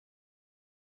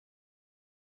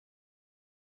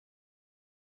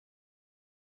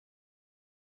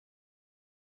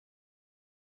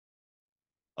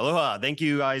Aloha. Thank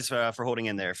you guys for holding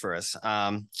in there for us.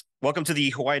 Welcome to the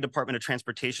Hawaii Department of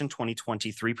Transportation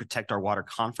 2023 Protect Our Water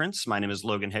Conference. My name is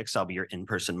Logan Hicks. I'll be your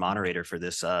in-person moderator for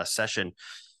this session.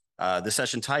 The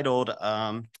session titled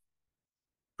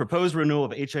Proposed Renewal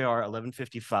of HAR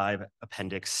 1155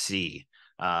 Appendix C.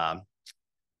 At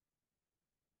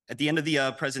the end of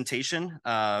the presentation,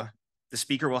 the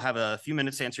speaker will have a few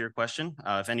minutes to answer your question.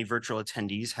 If any virtual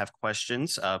attendees have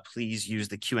questions, please use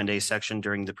the Q&A section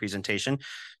during the presentation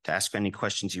to ask any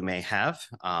questions you may have.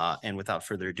 And without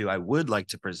further ado, I would like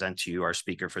to present to you our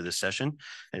speaker for this session.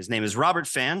 His name is Robert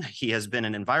Phan. He has been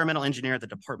an environmental engineer at the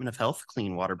Department of Health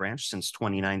Clean Water Branch since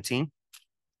 2019.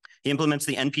 He implements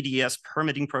the NPDES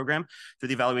permitting program through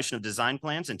the evaluation of design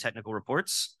plans and technical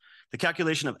reports, the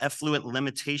calculation of effluent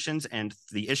limitations, and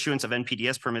the issuance of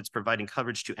NPDES permits providing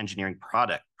coverage to engineering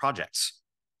projects.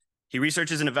 He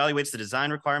researches and evaluates the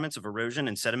design requirements of erosion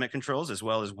and sediment controls, as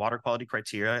well as water quality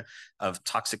criteria of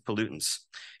toxic pollutants.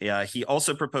 He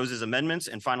also proposes amendments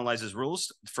and finalizes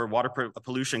rules for water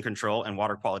pollution control and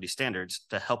water quality standards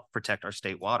to help protect our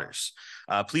state waters.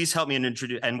 Please help me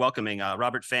in welcoming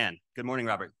Robert Phan. Good morning,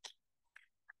 Robert.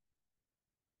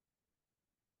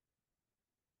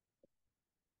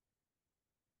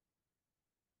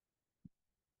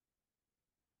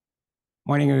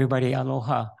 Morning, everybody.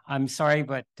 Aloha. I'm sorry,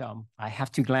 but I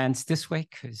have to glance this way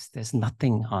because there's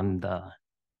nothing on the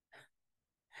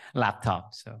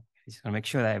laptop. So I just want to make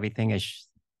sure that everything is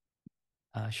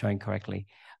showing correctly.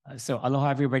 So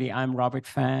aloha, everybody. I'm Robert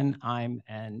Phan. I'm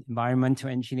an environmental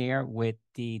engineer with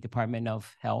the Department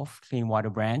of Health Clean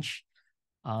Water Branch.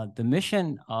 The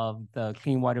mission of the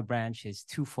Clean Water Branch is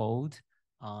twofold.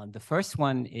 The first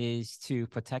one is to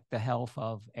protect the health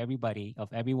of everybody,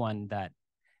 of everyone that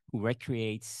who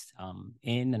recreates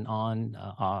in and on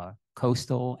our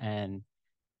coastal and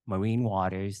marine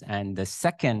waters. And the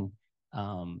second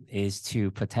is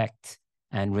to protect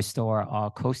and restore our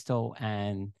coastal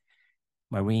and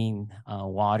marine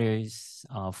waters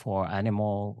for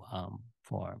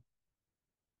for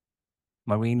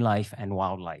marine life and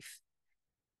wildlife.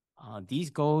 These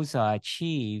goals are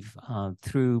achieved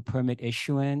through permit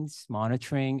issuance,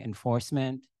 monitoring,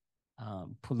 enforcement,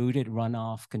 polluted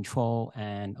runoff control,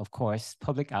 and of course,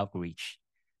 public outreach.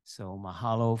 So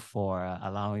mahalo for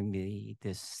allowing me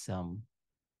this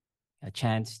a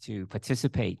chance to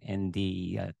participate in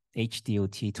the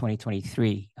HDOT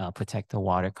 2023 Protect the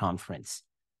Water Conference.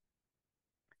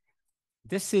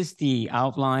 This is the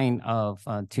outline of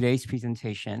today's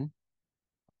presentation.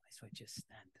 So I just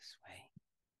stand this way.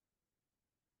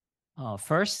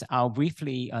 First, I'll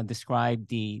briefly describe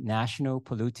the National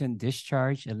Pollutant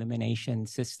Discharge Elimination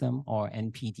System, or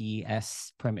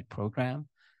NPDES permit program.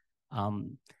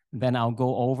 Then I'll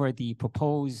go over the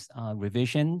proposed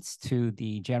revisions to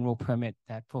the general permit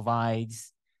that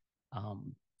provides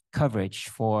coverage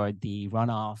for the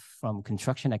runoff from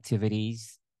construction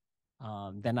activities.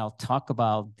 Then I'll talk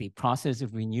about the process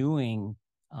of renewing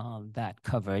that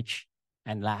coverage.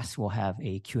 And last, we'll have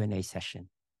a Q&A session.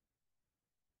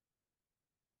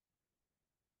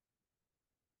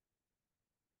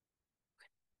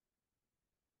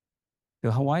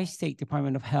 The Hawaii State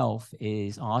Department of Health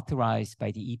is authorized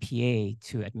by the EPA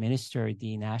to administer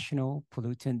the National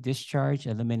Pollutant Discharge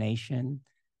Elimination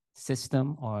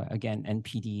System, or again,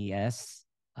 NPDES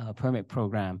permit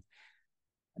program.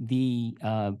 The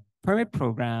permit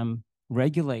program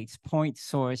regulates point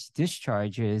source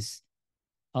discharges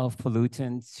of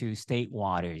pollutants to state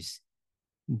waters.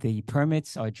 The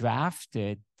permits are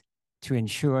drafted to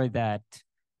ensure that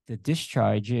the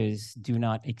discharges do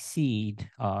not exceed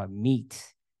or meet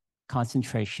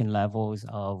concentration levels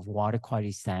of water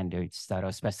quality standards that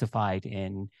are specified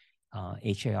in HAR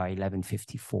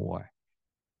 1154.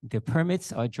 The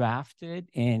permits are drafted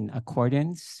in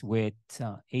accordance with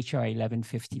HAR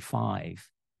 1155.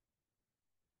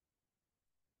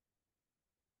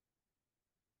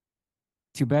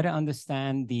 To better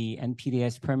understand the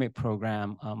NPDES permit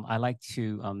program, I like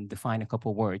to define a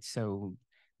couple words. So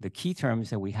the key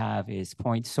terms that we have is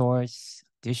point source,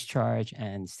 discharge,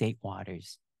 and state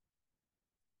waters.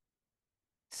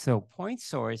 So point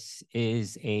source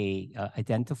is a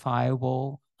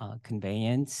identifiable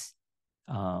conveyance,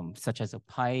 such as a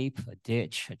pipe, a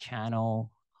ditch, a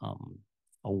channel,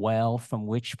 a well from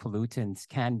which pollutants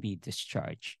can be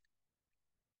discharged.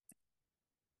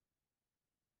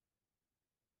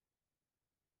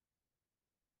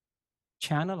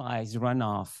 Channelized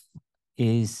runoff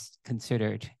is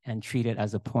considered and treated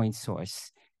as a point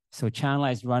source. So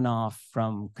channelized runoff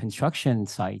from construction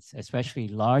sites, especially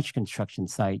large construction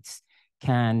sites,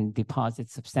 can deposit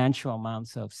substantial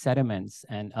amounts of sediments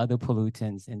and other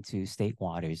pollutants into state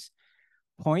waters.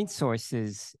 Point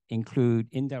sources include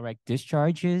indirect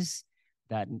discharges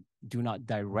that do not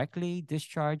directly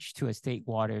discharge to a state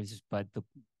waters, but the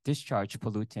discharge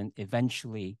pollutant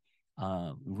eventually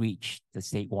reach the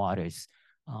state waters.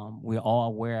 We're all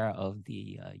aware of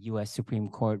the US Supreme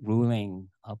Court ruling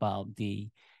about the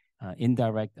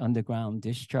indirect underground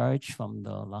discharge from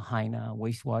the Lahaina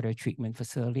wastewater treatment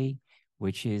facility,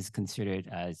 which is considered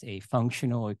as a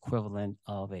functional equivalent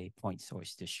of a point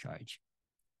source discharge.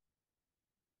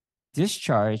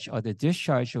 Discharge, or the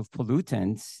discharge of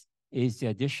pollutants, is the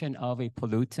addition of a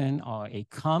pollutant or a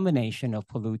combination of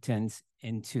pollutants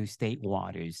into state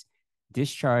waters.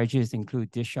 Discharges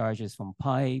include discharges from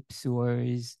pipes,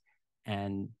 sewers,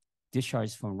 and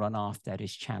discharge from runoff that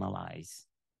is channelized.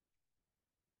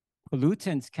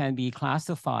 Pollutants can be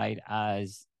classified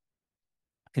as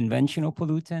conventional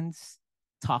pollutants,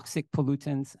 toxic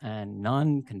pollutants, and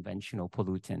non-conventional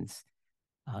pollutants.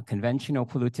 Conventional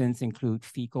pollutants include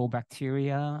fecal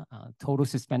bacteria, total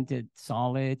suspended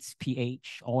solids,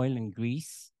 pH, oil, and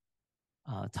grease.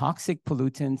 Toxic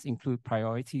pollutants include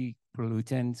priority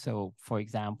pollutants. So, for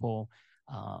example,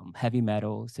 heavy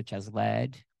metals such as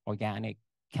lead, organic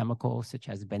chemicals such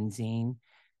as benzene.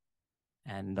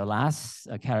 And the last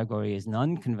category is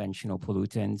non-conventional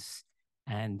pollutants.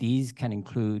 And these can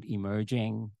include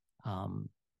emerging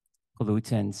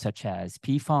pollutants such as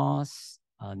PFAS,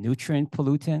 nutrient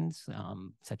pollutants,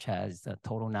 such as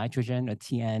total nitrogen, or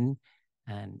TN,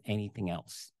 and anything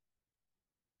else.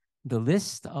 The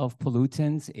list of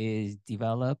pollutants is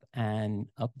developed and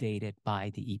updated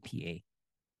by the EPA.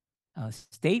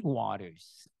 State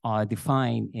waters are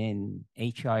defined in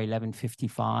HR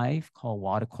 1155, called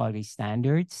Water Quality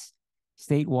Standards.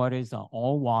 State waters are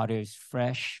all waters,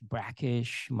 fresh,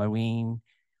 brackish, marine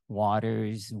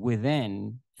waters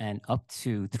within and up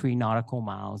to 3 nautical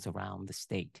miles around the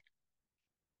state.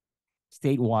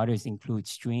 State waters include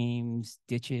streams,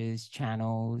 ditches,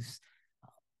 channels,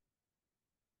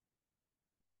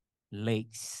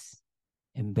 lakes,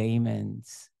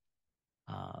 embayments,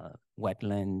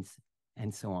 wetlands,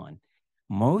 and so on.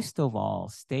 Most of all,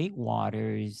 state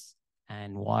waters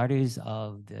and waters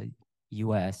of the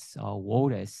US or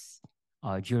WOTUS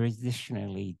are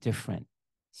jurisdictionally different.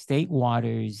 State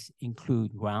waters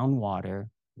include groundwater,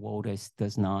 WOTUS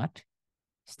does not.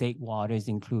 State waters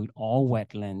include all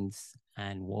wetlands,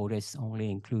 and WOTUS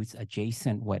only includes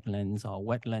adjacent wetlands or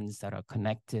wetlands that are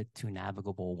connected to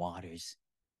navigable waters.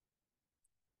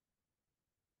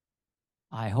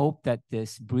 I hope that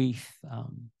this brief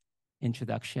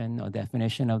introduction or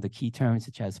definition of the key terms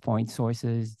such as point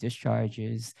sources,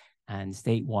 discharges, and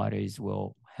state waters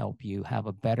will help you have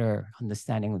a better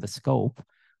understanding of the scope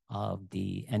of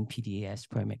the NPDES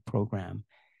permit program.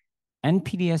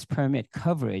 NPDES permit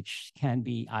coverage can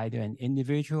be either an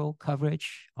individual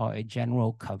coverage or a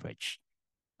general coverage.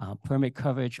 Permit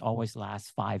coverage always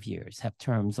lasts 5 years, have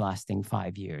terms lasting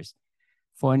 5 years.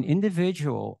 For an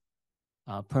individual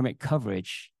permit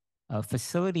coverage, a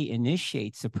facility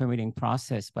initiates the permitting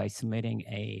process by submitting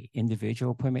an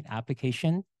individual permit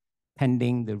application,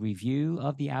 pending the review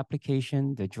of the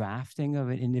application, the drafting of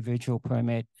an individual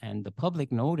permit, and the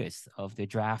public notice of the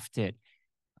drafted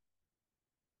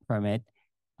permit.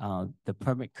 The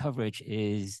permit coverage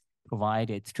is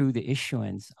provided through the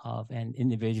issuance of an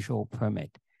individual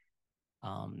permit.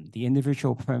 The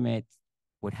individual permit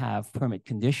would have permit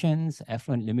conditions,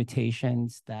 effluent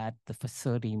limitations that the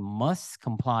facility must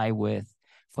comply with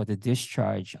for the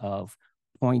discharge of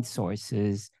point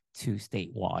sources to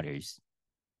state waters.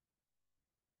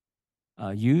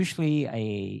 Usually,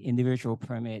 an individual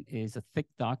permit is a thick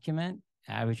document,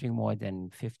 averaging more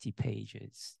than 50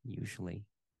 pages, usually.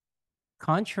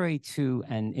 Contrary to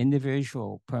an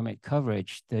individual permit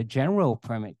coverage, the general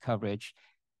permit coverage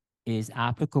is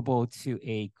applicable to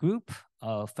a group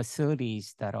of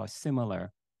facilities that are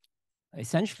similar.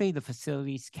 Essentially, the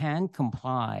facilities can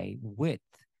comply with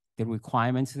the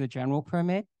requirements of the general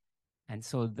permit. And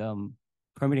so the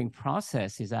permitting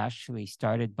process is actually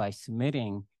started by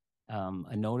submitting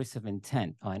a notice of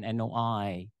intent, or an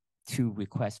NOI, to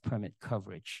request permit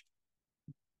coverage.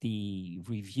 The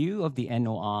review of the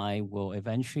NOI will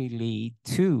eventually lead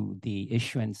to the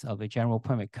issuance of a general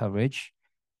permit coverage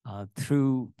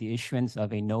through the issuance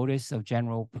of a notice of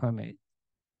general permit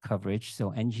coverage,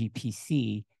 so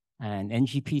NGPC, and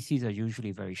NGPCs are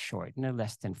usually very short, and they're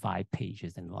less than 5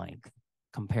 pages in length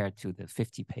compared to the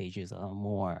 50 pages or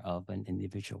more of an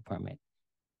individual permit.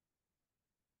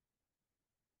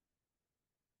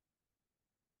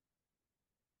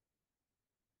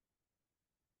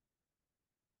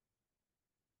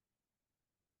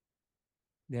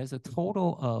 There's a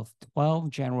total of 12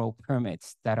 general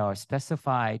permits that are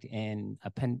specified in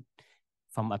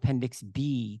from Appendix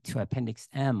B to Appendix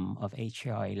M of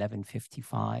HAR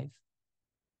 1155.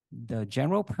 The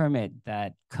general permit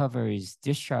that covers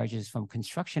discharges from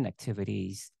construction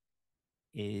activities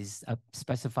is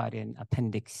specified in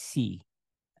Appendix C.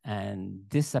 And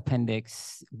this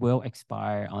appendix will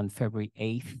expire on February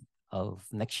 8th of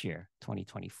next year,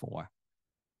 2024.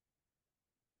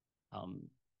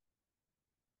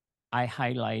 I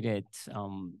highlighted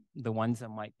the ones that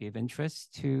might be of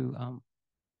interest to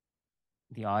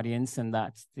the audience, and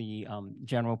that's the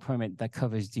general permit that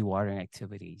covers dewatering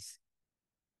activities.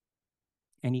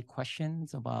 Any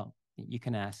questions about, you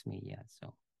can ask me, yeah,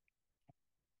 so.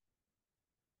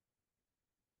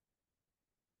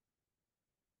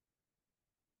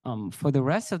 For the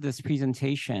rest of this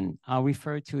presentation, I'll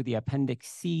refer to the Appendix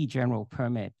C general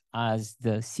permit as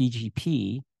the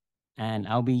CGP, and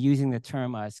I'll be using the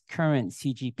term as current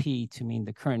CGP to mean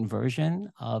the current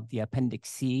version of the Appendix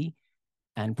C,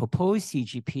 and proposed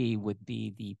CGP would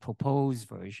be the proposed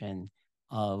version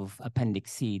of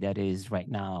Appendix C that is right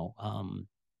now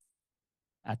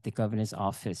at the governor's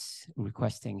office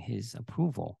requesting his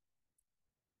approval.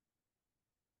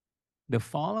 The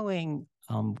following,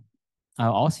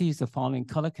 I'll also use the following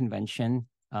color convention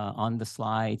on the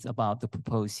slides about the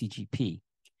proposed CGP.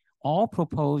 All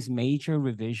proposed major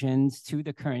revisions to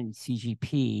the current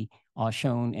CGP are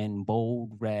shown in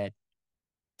bold red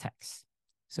text.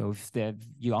 So if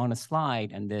you're on a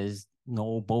slide and there's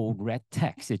no bold red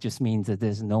text, it just means that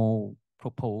there's no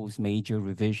proposed major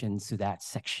revisions to that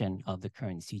section of the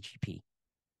current CGP.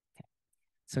 Okay.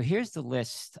 So here's the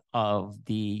list of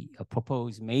the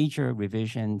proposed major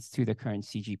revisions to the current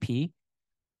CGP.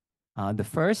 The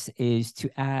first is to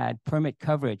add permit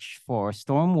coverage for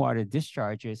stormwater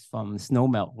discharges from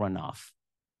snowmelt runoff.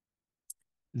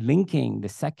 The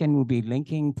second will be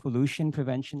linking pollution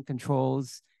prevention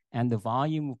controls and the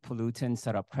volume of pollutants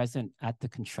that are present at the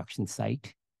construction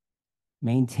site.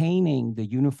 Maintaining the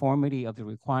uniformity of the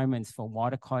requirements for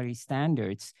water quality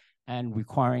standards and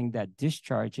requiring that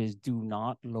discharges do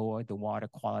not lower the water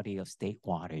quality of state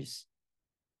waters.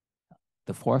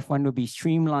 The fourth one will be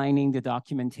streamlining the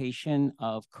documentation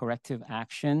of corrective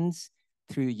actions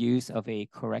through the use of a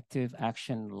corrective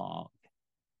action log.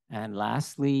 And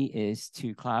lastly is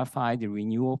to clarify the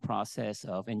renewal process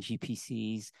of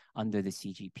NGPCs under the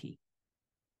CGP.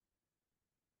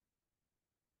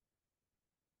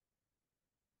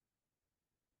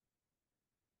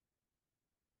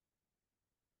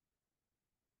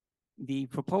 The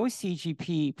proposed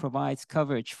CGP provides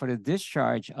coverage for the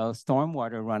discharge of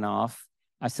stormwater runoff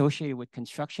associated with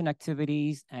construction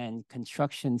activities and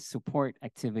construction support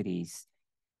activities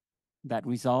that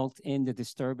result in the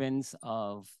disturbance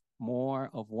of more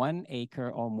of 1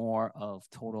 acre or more of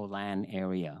total land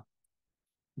area.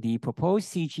 The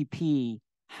proposed CGP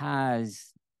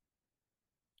has,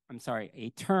 a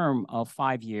term of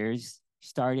 5 years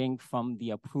starting from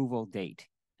the approval date.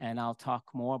 And I'll talk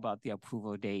more about the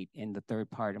approval date in the third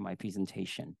part of my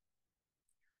presentation.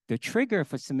 The trigger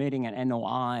for submitting an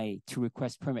NOI to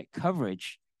request permit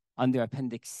coverage under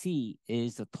Appendix C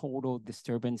is the total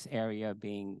disturbance area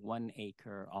being 1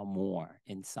 acre or more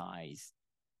in size.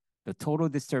 The total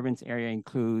disturbance area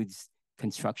includes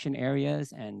construction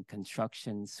areas and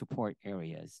construction support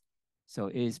areas. So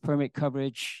is permit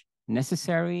coverage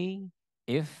necessary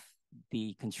if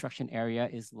the construction area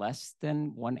is less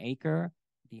than 1 acre?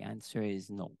 The answer is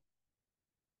no.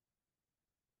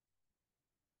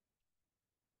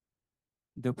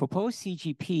 The proposed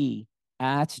CGP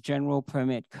adds general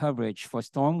permit coverage for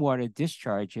stormwater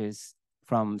discharges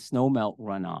from snowmelt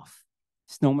runoff.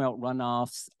 Snowmelt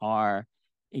runoffs are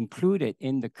included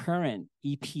in the current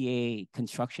EPA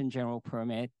construction general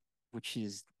permit, which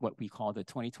is what we call the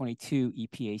 2022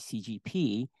 EPA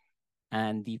CGP.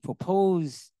 And the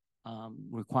proposed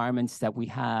requirements that we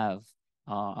have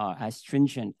are as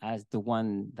stringent as the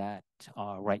one that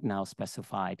are right now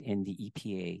specified in the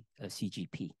EPA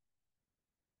CGP.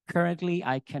 Currently,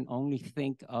 I can only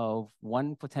think of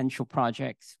one potential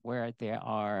project where there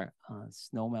are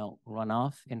snowmelt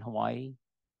runoff in Hawaii.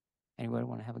 Anyone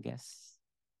want to have a guess?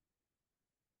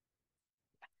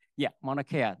 Yeah, Mauna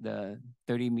Kea, the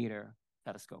 30-meter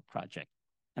telescope project.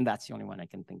 And that's the only one I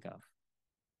can think of.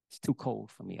 It's too cold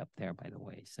for me up there, by the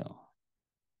way, so.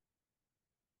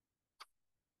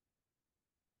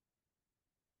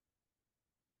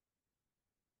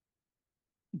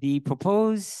 The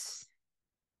proposed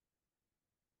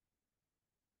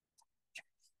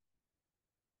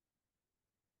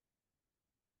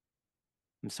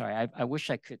I'm sorry, I wish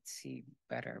I could see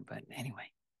better, but anyway.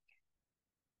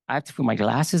 I have to put my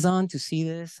glasses on to see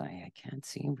this. I can't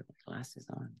see with my glasses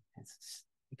on.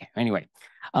 Okay, anyway,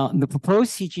 the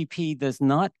proposed CGP does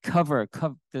not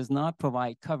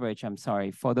provide coverage, I'm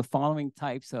sorry, for the following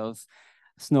types of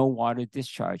snow water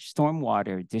discharge,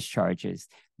 stormwater discharges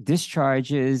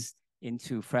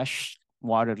into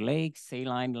freshwater lakes,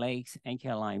 saline lakes,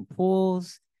 alkaline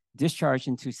pools, discharge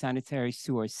into sanitary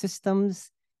sewer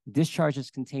systems,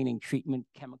 discharges containing treatment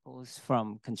chemicals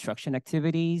from construction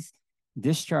activities,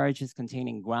 discharges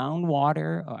containing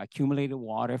groundwater or accumulated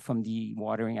water from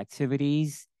dewatering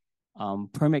activities.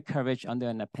 Permit coverage under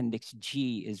an Appendix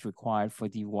G is required for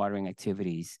dewatering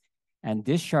activities. And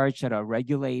discharge that are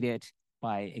regulated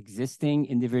by existing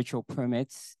individual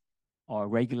permits or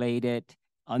regulated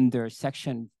under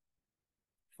Section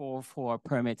 404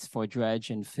 permits for dredge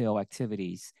and fill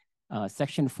activities.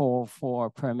 Section 404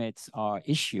 permits are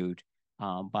issued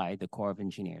by the Corps of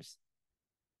Engineers.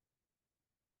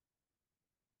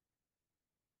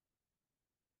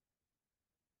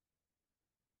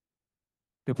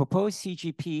 The proposed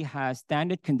CGP has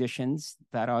standard conditions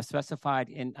that are specified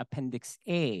in Appendix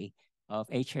A of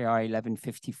HAR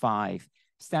 1155.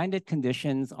 Standard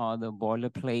conditions are the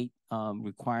boilerplate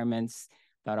requirements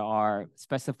that are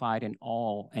specified in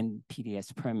all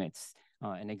NPDES permits.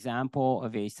 An example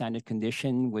of a standard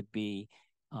condition would be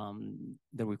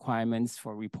the requirements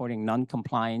for reporting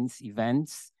non-compliance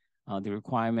events, the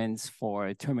requirements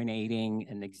for terminating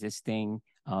an existing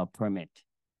permit.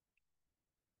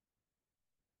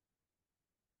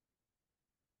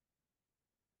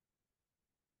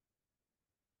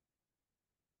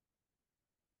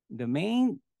 The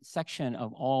main section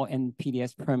of all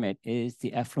NPDES permit is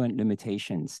the effluent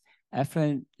limitations.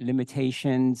 Effluent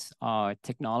limitations are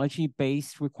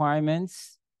technology-based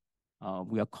requirements.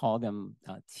 We'll call them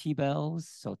TBELs,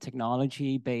 so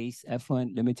technology-based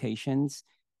effluent limitations,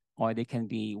 or they can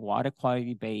be water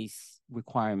quality-based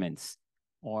requirements,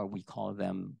 or we call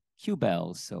them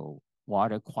QBELs, so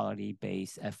water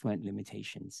quality-based effluent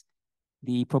limitations.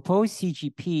 The proposed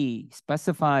CGP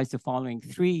specifies the following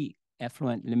 3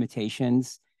 effluent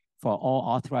limitations for all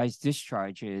authorized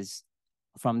discharges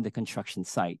from the construction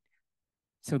site.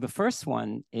 So the first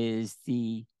one is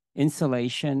the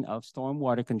installation of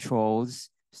stormwater controls.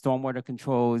 Stormwater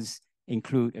controls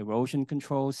include erosion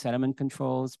controls, sediment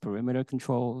controls, perimeter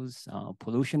controls,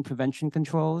 pollution prevention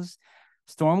controls.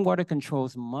 Stormwater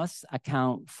controls must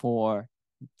account for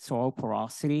soil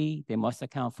porosity. They must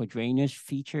account for drainage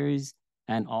features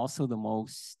and also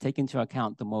take into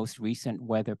account the most recent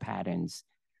weather patterns.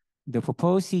 The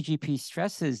proposed CGP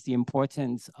stresses the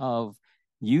importance of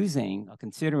using or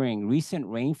considering recent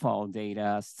rainfall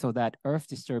data so that earth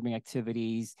disturbing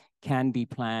activities can be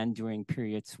planned during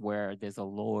periods where there's a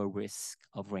lower risk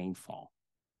of rainfall.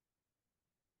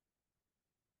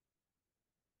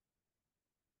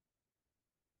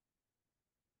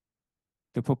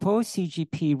 The proposed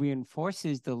CGP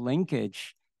reinforces the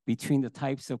linkage between the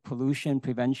types of pollution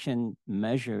prevention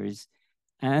measures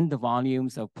and the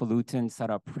volumes of pollutants that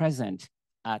are present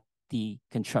at the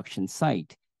construction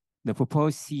site. The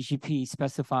proposed CGP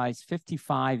specifies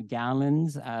 55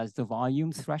 gallons as the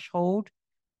volume threshold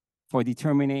for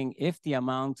determining if the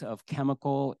amount of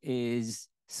chemical is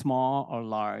small or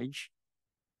large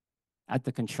at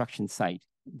the construction site.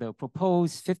 The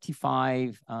proposed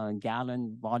 55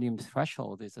 gallon volume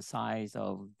threshold is the size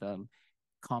of the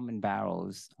common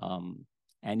barrels,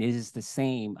 and it is the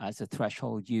same as the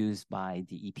threshold used by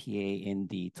the EPA in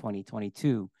the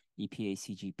 2022 EPA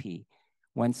CGP.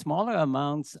 When smaller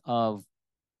amounts of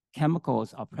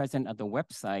chemicals are present at the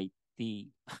website,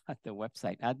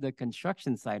 at the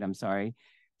construction site, I'm sorry,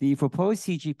 the proposed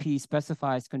CGP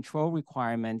specifies control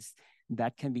requirements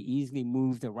that can be easily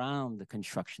moved around the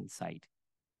construction site.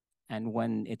 And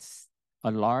when it's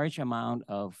a large amount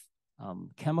of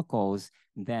chemicals,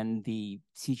 then the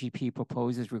CGP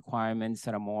proposes requirements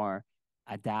that are more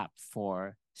adapt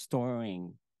for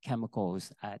storing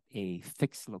chemicals at a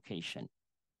fixed location.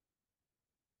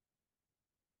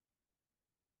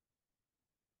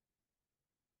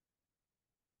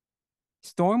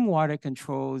 Stormwater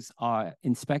controls are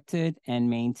inspected and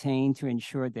maintained to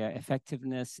ensure their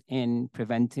effectiveness in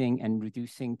preventing and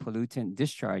reducing pollutant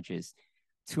discharges.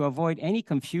 To avoid any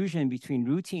confusion between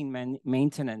routine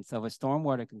maintenance of a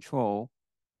stormwater control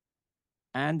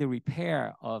and the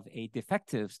repair of a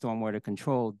defective stormwater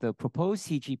control, the proposed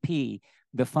CGP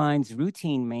defines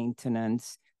routine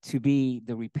maintenance to be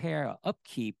the repair or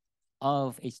upkeep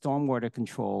of a stormwater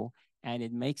control, and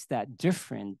it makes that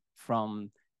different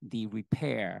from the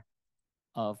repair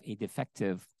of a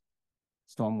defective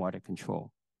stormwater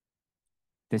control.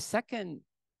 The second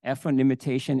effluent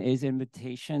limitation is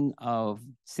limitation of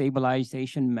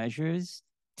stabilization measures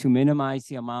to minimize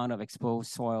the amount of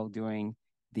exposed soil during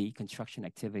the construction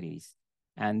activities.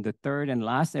 And the third and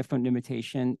last effluent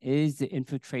limitation is the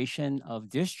infiltration of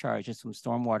discharges from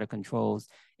stormwater controls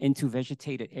into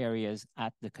vegetated areas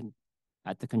at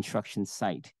the construction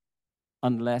site,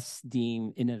 unless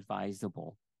deemed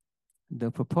inadvisable.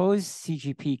 The proposed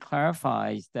CGP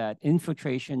clarifies that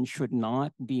infiltration should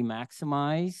not be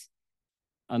maximized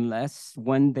unless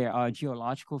when there are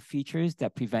geological features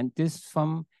that prevent this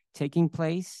from taking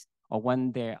place, or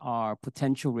when there are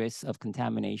potential risks of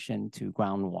contamination to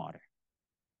groundwater.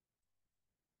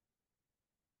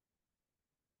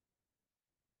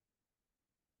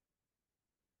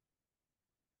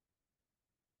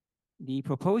 The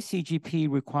proposed CGP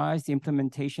requires the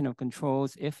implementation of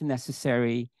controls, if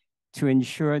necessary, to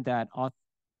ensure that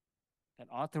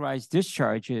authorized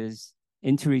discharges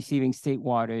into receiving state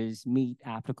waters meet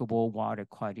applicable water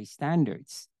quality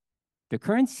standards. The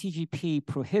current CGP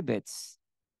prohibits,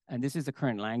 and this is the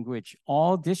current language,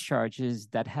 all discharges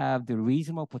that have the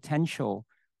reasonable potential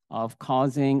of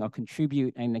causing or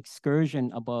contribute an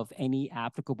excursion above any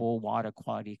applicable water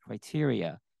quality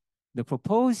criteria. The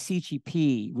proposed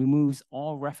CGP removes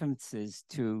all references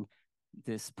to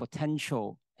this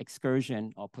potential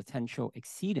excursion or potential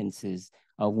exceedances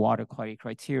of water quality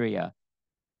criteria.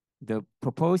 The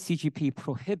proposed CGP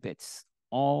prohibits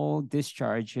all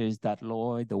discharges that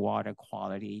lower the water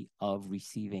quality of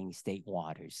receiving state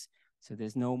waters. So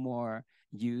there's no more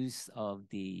use of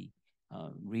the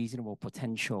reasonable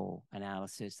potential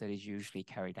analysis that is usually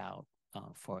carried out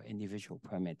for individual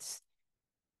permits.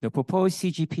 The proposed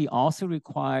CGP also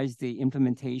requires the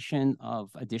implementation of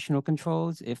additional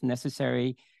controls, if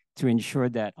necessary, to ensure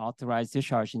that authorized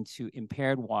discharge into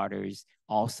impaired waters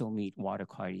also meet water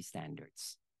quality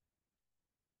standards.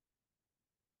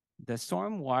 The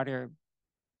Stormwater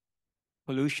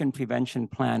Pollution Prevention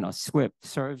Plan, or SWIP,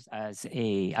 serves as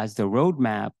the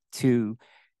roadmap to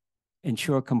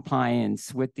ensure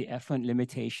compliance with the effluent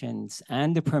limitations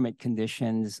and the permit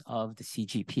conditions of the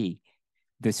CGP.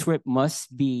 The SWIP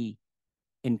must be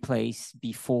in place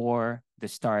before the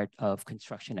start of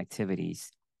construction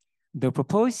activities. The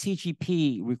proposed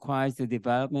CGP requires the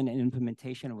development and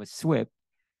implementation of a SWIP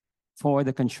for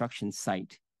the construction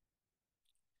site.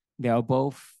 There are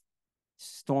both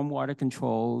stormwater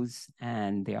controls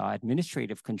and there are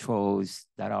administrative controls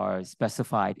that are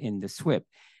specified in the SWIP.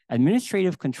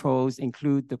 Administrative controls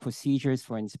include the procedures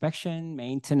for inspection,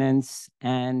 maintenance,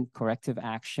 and corrective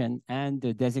action, and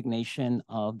the designation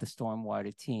of the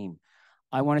stormwater team.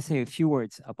 I want to say a few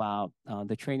words about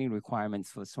the training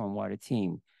requirements for the stormwater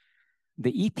team.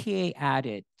 The EPA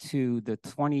added to the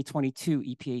 2022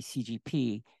 EPA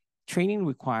CGP training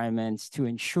requirements to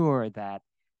ensure that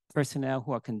personnel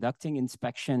who are conducting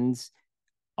inspections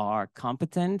are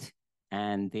competent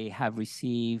and they have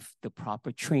received the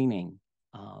proper training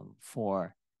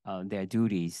for their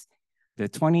duties. The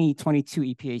 2022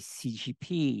 EPA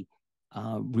CGP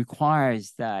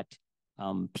requires that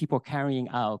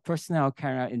personnel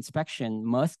carrying out inspection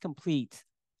must complete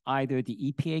either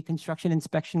the EPA construction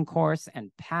inspection course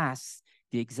and pass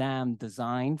the exam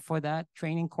designed for that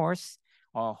training course,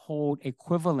 or hold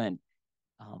equivalent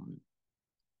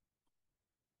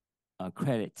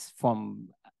credits from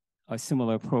a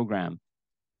similar program.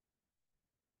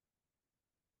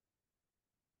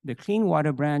 The Clean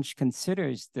Water Branch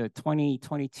considers the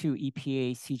 2022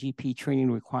 EPA CGP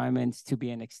training requirements to be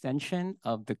an extension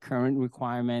of the current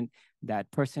requirement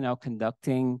that personnel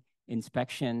conducting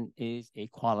inspection is a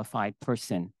qualified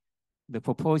person. The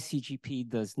proposed CGP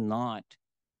does not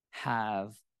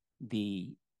have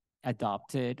the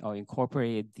adopted or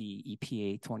incorporated the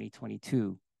EPA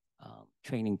 2022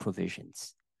 training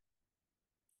provisions.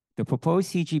 The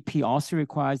proposed CGP also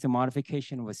requires the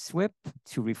modification of a SWIP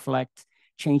to reflect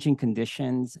changing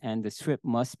conditions, and the SWIP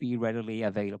must be readily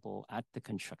available at the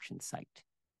construction site.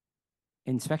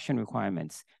 Inspection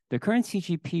requirements. The current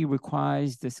CGP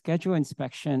requires the scheduled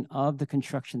inspection of the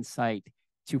construction site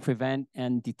to prevent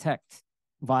and detect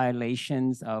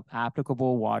violations of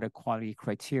applicable water quality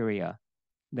criteria.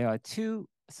 There are two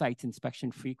site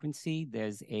inspection frequency.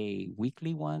 There's a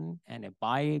weekly one and a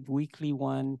bi-weekly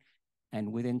one,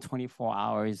 and within 24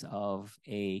 hours of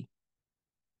a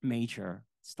major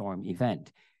storm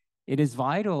event. It is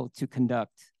vital to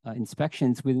conduct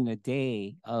inspections within a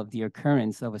day of the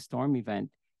occurrence of a storm event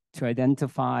to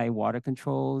identify water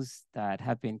controls that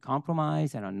have been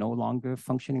compromised and are no longer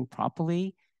functioning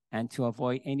properly, and to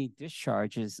avoid any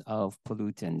discharges of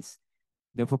pollutants.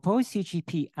 The proposed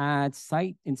CGP adds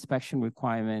site inspection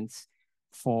requirements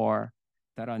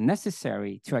that are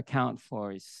necessary to account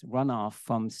for runoff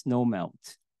from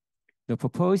snowmelt. The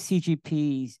proposed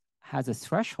CGP has a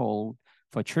threshold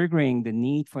for triggering the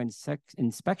need for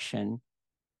inspection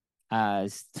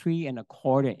as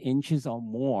 3¼ inches or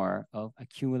more of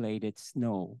accumulated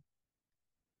snow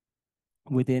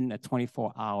within a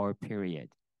 24-hour period.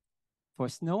 For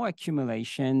snow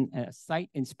accumulation, a site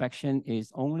inspection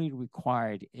is only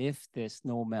required if there's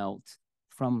snow melt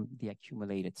from the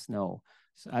accumulated snow.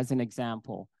 So as an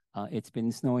example, it's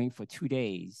been snowing for 2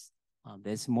 days.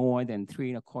 There's more than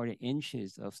 3¼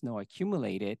 inches of snow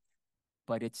accumulated,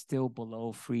 but it's still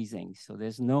below freezing. So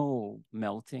there's no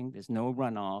melting, there's no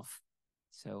runoff.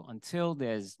 So until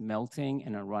there's melting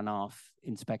and a runoff,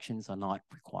 inspections are not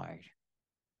required.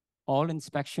 All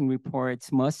inspection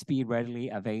reports must be readily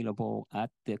available at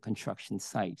the construction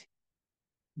site.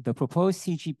 The proposed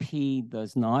CGP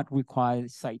does not require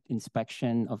site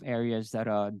inspection of areas that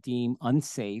are deemed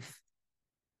unsafe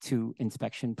to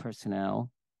inspection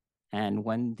personnel and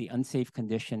when the unsafe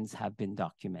conditions have been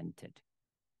documented.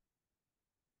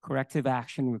 Corrective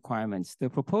action requirements. The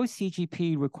proposed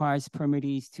CGP requires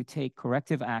permittees to take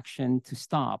corrective action to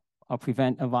stop or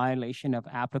prevent a violation of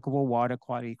applicable water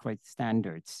quality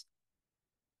standards.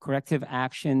 Corrective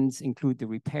actions include the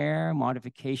repair,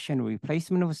 modification, or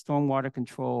replacement of stormwater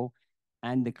control,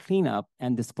 and the cleanup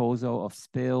and disposal of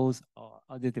spills or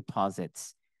other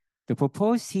deposits. The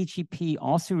proposed CGP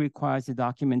also requires the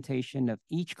documentation of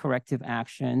each corrective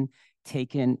action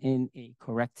taken in a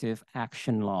corrective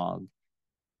action log.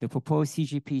 The proposed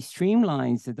CGP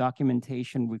streamlines the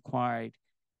documentation required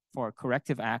for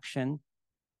corrective action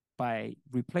by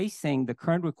replacing the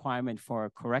current requirement for a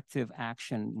corrective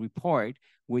action report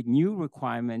with new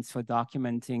requirements for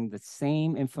documenting the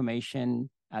same information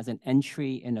as an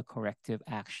entry in a corrective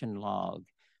action log.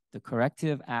 The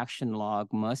corrective action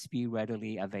log must be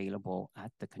readily available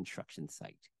at the construction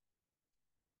site.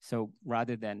 So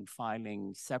rather than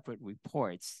filing separate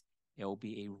reports, it will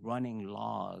be a running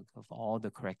log of all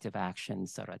the corrective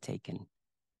actions that are taken.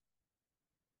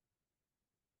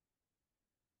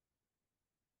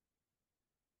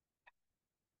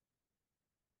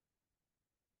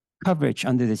 Coverage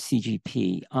under the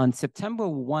CGP. On September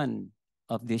 1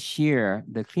 of this year,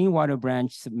 the Clean Water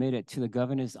Branch submitted to the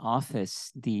Governor's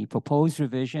Office the proposed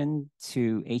revision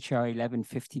to HR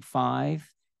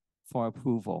 1155 for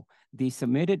approval. The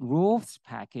submitted rules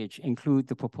package include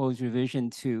the proposed revision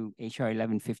to HR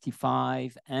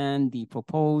 1155 and the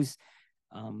proposed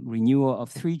renewal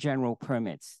of 3 general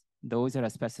permits. Those that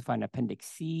are specified in Appendix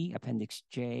C, Appendix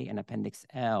J, and Appendix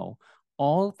L.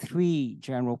 All 3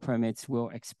 general permits will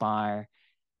expire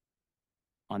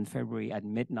at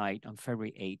midnight on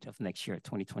February 8th of next year,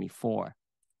 2024.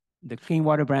 The Clean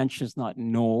Water Branch does not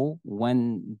know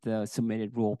when the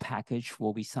submitted rule package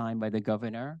will be signed by the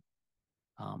governor.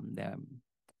 There are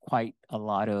quite a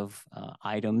lot of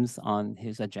items on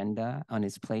his agenda, on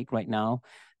his plate right now.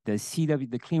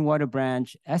 The Clean Water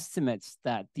Branch estimates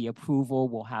that the approval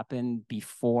will happen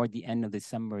before the end of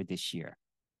December this year.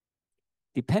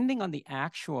 Depending on the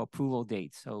actual approval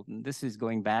date, so this is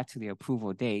going back to the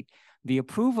approval date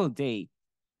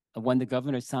when the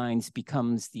governor signs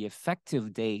becomes the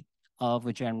effective date of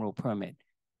a general permit.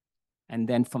 And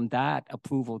then from that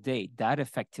approval date, that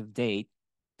effective date,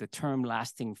 the term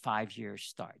lasting 5 years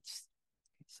starts.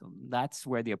 So that's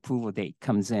where the approval date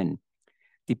comes in.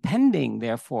 Depending,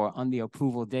 therefore, on the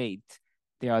approval date,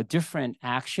 there are different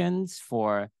actions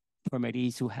for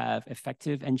permittees who have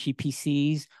effective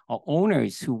NGPCs or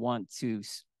owners who want to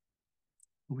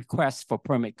request for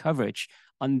permit coverage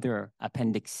under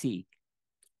Appendix C.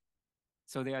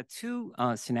 So there are 2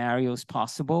 scenarios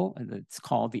possible. It's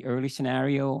called the early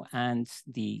scenario and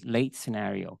the late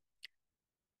scenario.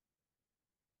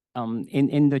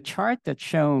 In the chart that's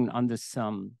shown on this,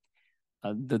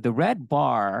 the red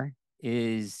bar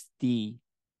is the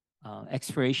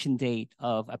expiration date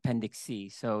of Appendix C.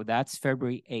 So that's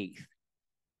February 8th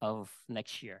of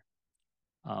next year.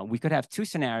 We could have 2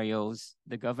 scenarios.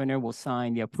 The governor will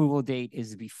sign, the approval date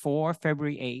is before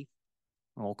February 8th,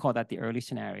 and we'll call that the early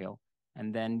scenario.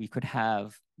 And then we could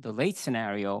have the late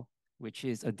scenario, which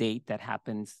is a date that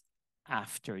happens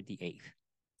after the 8th.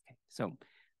 Okay. So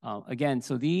again,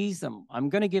 so these, I'm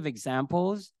gonna give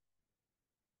examples.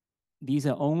 These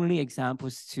are only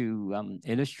examples to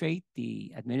illustrate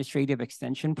the administrative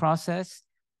extension process.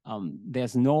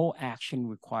 There's no action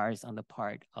required on the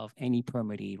part of any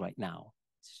permittee right now.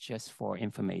 It's just for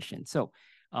information. So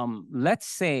let's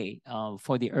say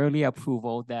for the early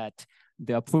approval that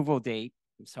the approval date,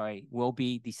 will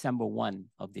be December 1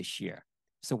 of this year.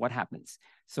 So what happens?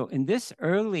 So in this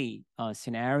early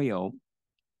scenario,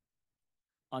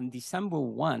 on December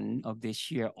 1 of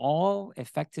this year, all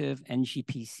effective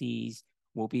NGPCs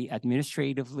will be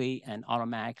administratively and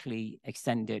automatically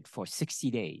extended for 60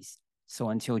 days. So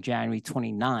until January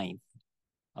 29th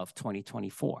of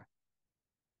 2024.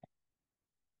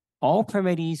 All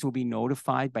permittees will be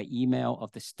notified by email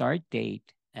of the start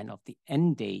date and of the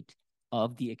end date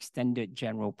of the extended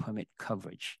general permit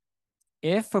coverage.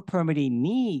 If a permittee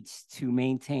needs to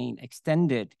maintain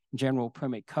extended general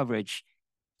permit coverage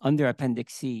under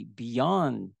Appendix C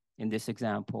beyond, in this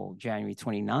example, January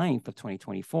 29th of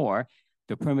 2024,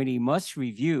 the permittee must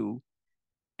review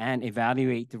and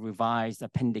evaluate the revised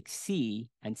Appendix C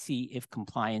and see if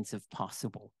compliance is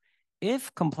possible.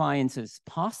 If compliance is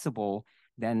possible,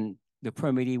 then the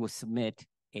permittee will submit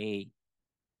a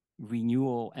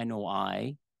renewal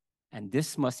NOI, and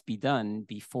this must be done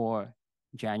before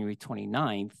January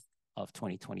 29th of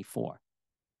 2024.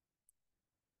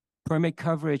 Permit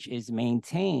coverage is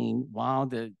maintained while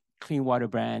the Clean Water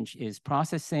Branch is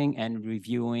processing and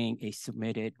reviewing a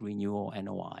submitted renewal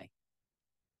NOI.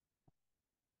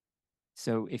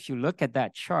 So if you look at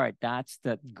that chart, that's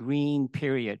the green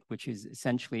period, which is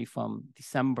essentially from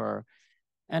December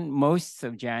and most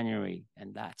of January,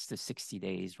 and that's the 60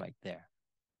 days right there.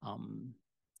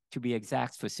 To be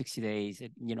exact, for 60 days,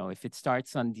 if it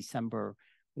starts on December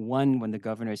 1, when the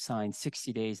governor signs,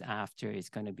 60 days after is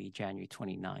going to be January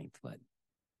 29th. But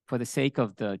for the sake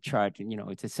of the chart,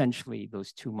 it's essentially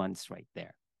those 2 months right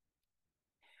there.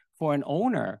 For an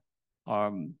owner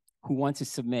who wants to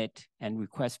submit and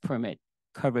request permit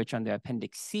coverage under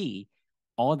Appendix C,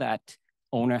 all that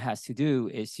owner has to do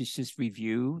is to just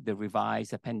review the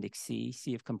revised Appendix C,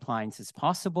 see if compliance is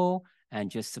possible,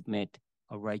 and just submit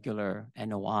a regular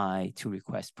NOI to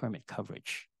request permit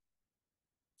coverage.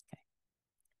 Okay.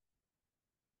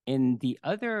 In the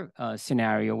other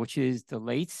scenario, which is the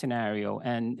late scenario,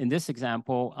 and in this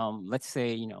example, let's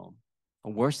say, a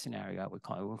worse scenario, I would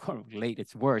call it, we'll call it late,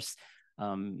 it's worse.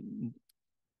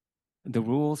 The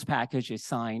rules package is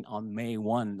signed on May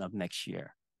 1 of next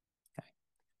year.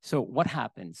 So what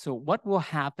happens? So what will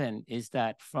happen is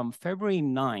that from February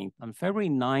 9th, on February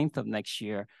 9th of next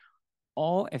year,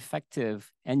 all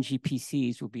effective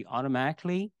NGPCs will be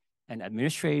automatically and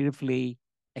administratively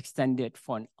extended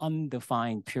for an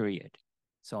undefined period.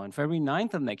 So on February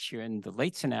 9th of next year, in the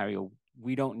late scenario,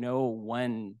 we don't know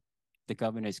when the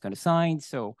governor is going to sign.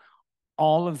 So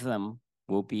all of them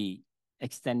will be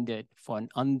extended for an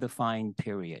undefined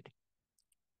period.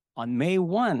 On May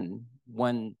 1,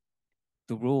 when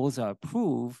the rules are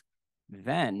approved,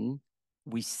 then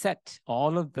we set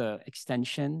all of the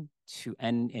extension to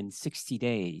end in 60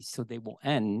 days. So they will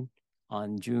end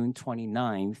on June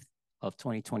 29th of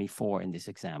 2024 in this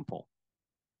example.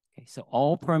 Okay, so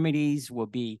all permittees will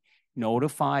be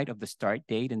notified of the start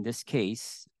date. In this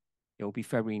case, it will be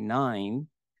February 9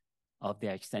 of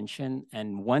their extension.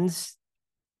 And once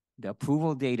the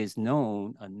approval date is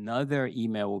known, another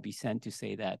email will be sent to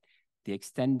say that the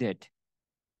extended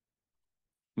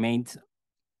main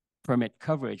permit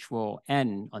coverage will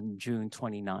end on June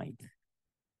 29th.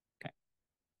 Okay.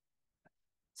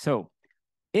 So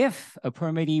if a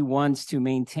permittee wants to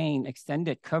maintain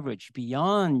extended coverage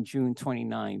beyond June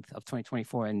 29th of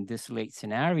 2024 in this late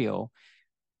scenario,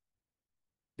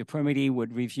 the permittee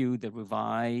would review the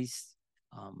revised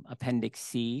Appendix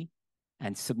C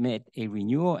and submit a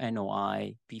renewal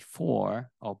NOI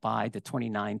before or by the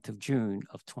 29th of June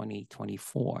of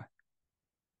 2024.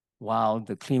 While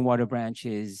the Clean Water Branch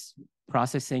is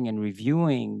processing and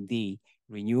reviewing the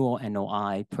renewal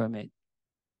NOI, permit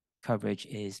coverage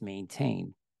is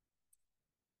maintained.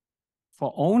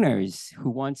 For owners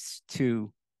who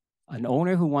an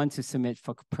owner who wants to submit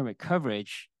for permit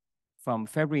coverage from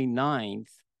February 9th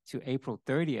to April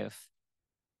 30th,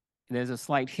 there's a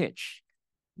slight hitch.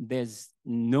 There's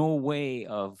no way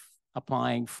of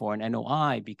applying for an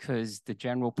NOI because the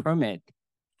general permit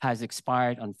has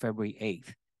expired on February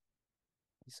 8th.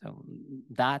 So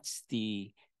that's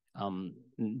the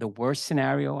worst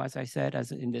scenario, as I said,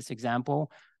 as in this example.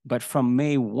 But from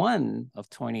May 1 of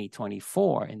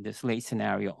 2024, in this late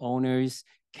scenario, owners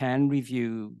can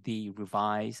review the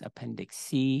revised Appendix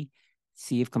C,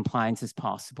 see if compliance is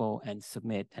possible, and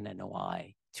submit an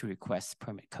NOI to request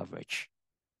permit coverage.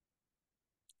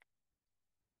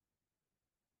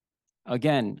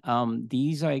 Again,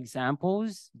 these are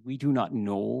examples. We do not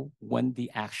know when the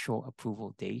actual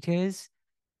approval date is.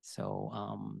 So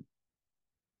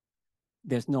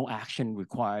there's no action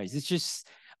required. It's just,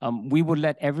 we would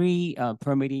let every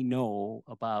permittee know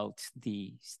about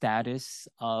the status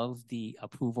of the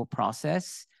approval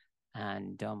process.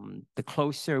 And the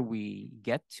closer we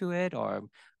get to it, or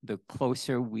the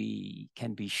closer we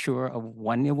can be sure of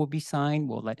when it will be signed,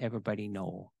 we'll let everybody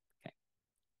know. Okay.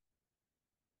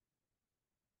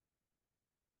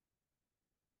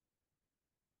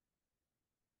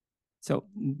 So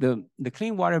the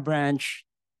Clean Water Branch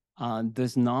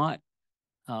does not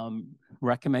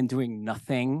recommend doing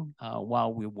nothing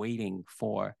while we're waiting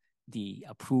for the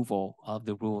approval of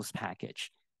the rules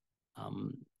package.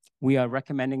 We are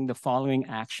recommending the following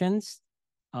actions.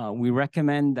 We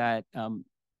recommend that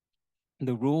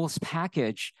the rules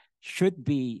package should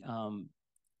be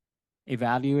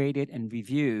evaluated and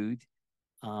reviewed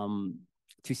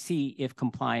to see if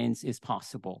compliance is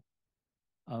possible.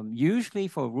 Usually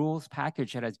for rules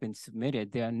package that has been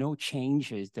submitted, there are no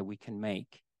changes that we can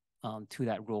make to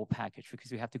that rule package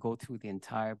because we have to go through the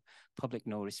entire public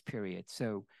notice period.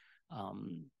 So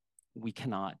we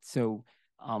cannot. So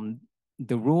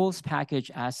the rules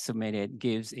package as submitted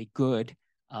gives a good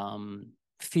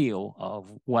feel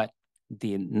of what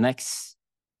the next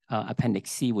Appendix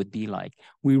C would be like.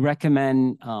 We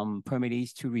recommend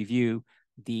permittees to review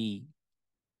the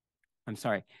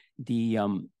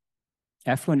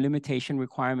effluent limitation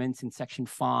requirements in Section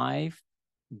 5,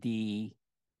 the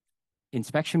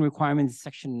inspection requirements in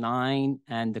Section 9,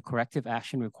 and the corrective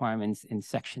action requirements in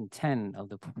Section 10 of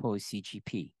the proposed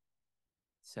CGP.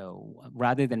 So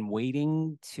rather than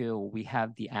waiting till we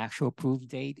have the actual approved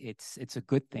date, it's a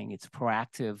good thing. It's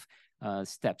proactive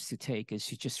steps to take is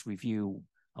to just review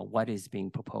what is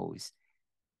being proposed.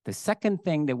 The second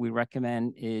thing that we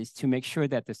recommend is to make sure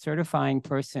that the certifying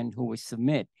person who will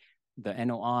submit the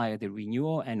NOI or the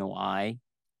renewal NOI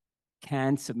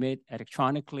can submit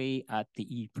electronically at the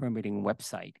e-permitting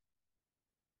website.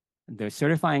 The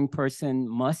certifying person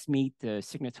must meet the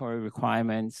signatory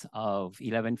requirements of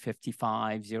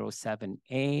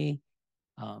 1155-07A.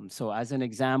 So as an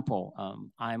example,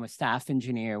 I'm a staff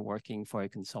engineer working for a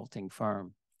consulting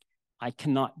firm. I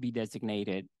cannot be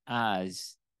designated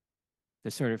as the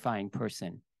certifying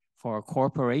person. For a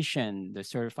corporation, the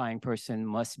certifying person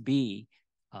must be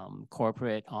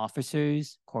corporate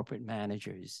officers, corporate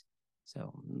managers.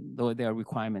 So though there are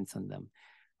requirements on them.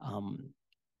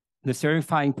 The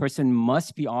certifying person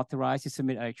must be authorized to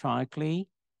submit electronically.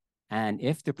 And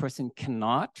if the person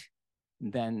cannot,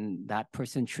 then that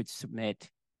person should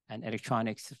submit an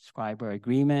electronic subscriber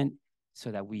agreement so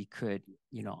that we could,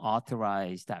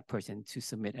 authorize that person to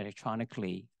submit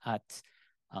electronically at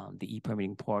the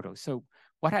e-permitting portal. So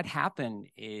what had happened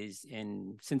is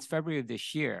since February of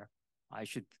this year, I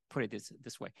should put it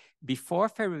this way. Before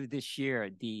February of this year,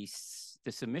 the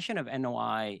submission of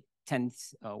NOI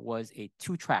was a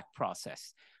two-track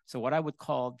process. So what I would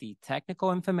call the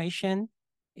technical information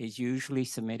is usually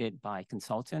submitted by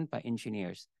consultant, by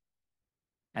engineers.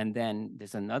 And then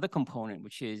there's another component,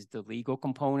 which is the legal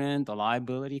component, the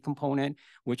liability component,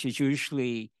 which is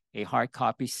usually a hard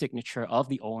copy signature of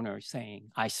the owner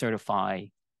saying, I certify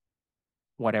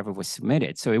whatever was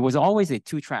submitted. So it was always a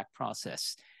two-track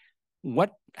process.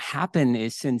 What happened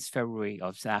is since January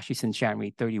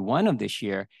 31 of this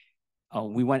year,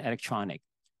 we went electronic.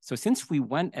 So since we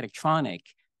went electronic,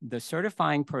 the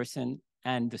certifying person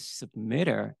and the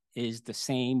submitter is the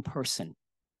same person.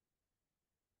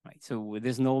 Right. So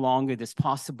there's no longer this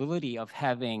possibility of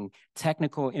having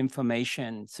technical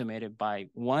information submitted by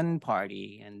one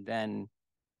party and then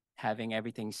having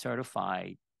everything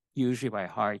certified, usually by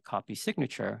hard copy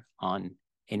signature on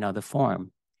another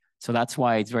form. So that's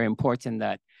why it's very important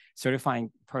that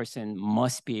certifying person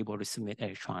must be able to submit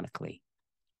electronically.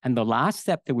 And the last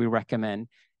step that we recommend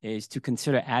is to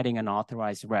consider adding an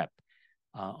authorized rep.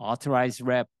 Authorized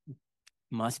rep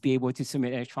must be able to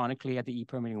submit electronically at the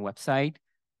e-permitting website.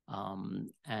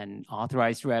 And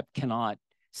authorized rep cannot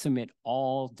submit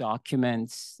all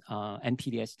documents,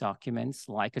 NPDES documents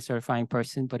like a certifying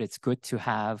person, but it's good to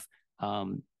have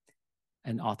an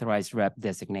authorized rep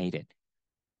designated.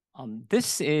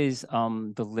 This is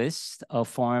the list of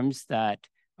forms that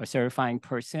a certifying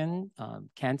person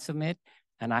can submit,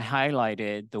 and I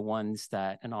highlighted the ones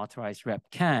that an authorized rep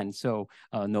can. So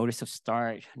notice of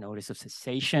start, notice of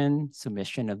cessation,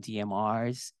 submission of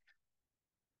DMRs,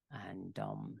 and there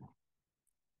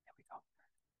we go.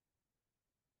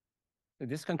 So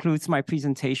this concludes my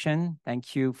presentation.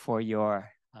 Thank you for your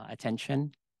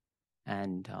attention,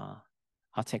 and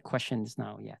I'll take questions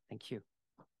now. Yeah, thank you.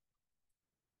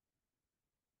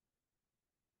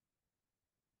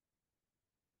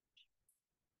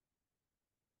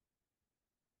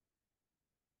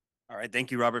 All right,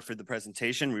 thank you, Robert, for the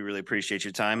presentation. We really appreciate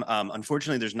your time.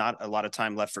 Unfortunately, there's not a lot of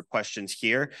time left for questions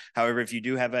here. However, if you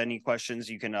do have any questions,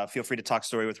 you can feel free to talk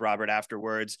story with Robert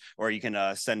afterwards, or you can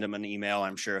send him an email.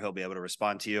 I'm sure he'll be able to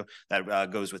respond to you.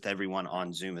 That goes with everyone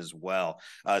on Zoom as well.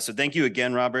 So thank you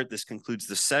again, Robert. This concludes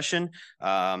the session.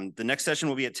 The next session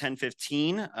will be at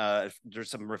 10:15. There's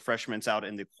some refreshments out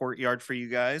in the courtyard for you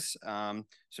guys.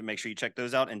 So make sure you check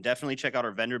those out, and definitely check out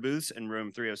our vendor booths in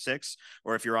room 306.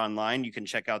 Or if you're online, you can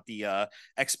check out the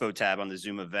Expo tab on the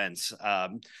Zoom events.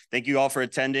 Thank you all for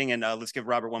attending, and let's give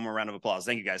Robert one more round of applause.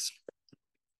 Thank you, guys.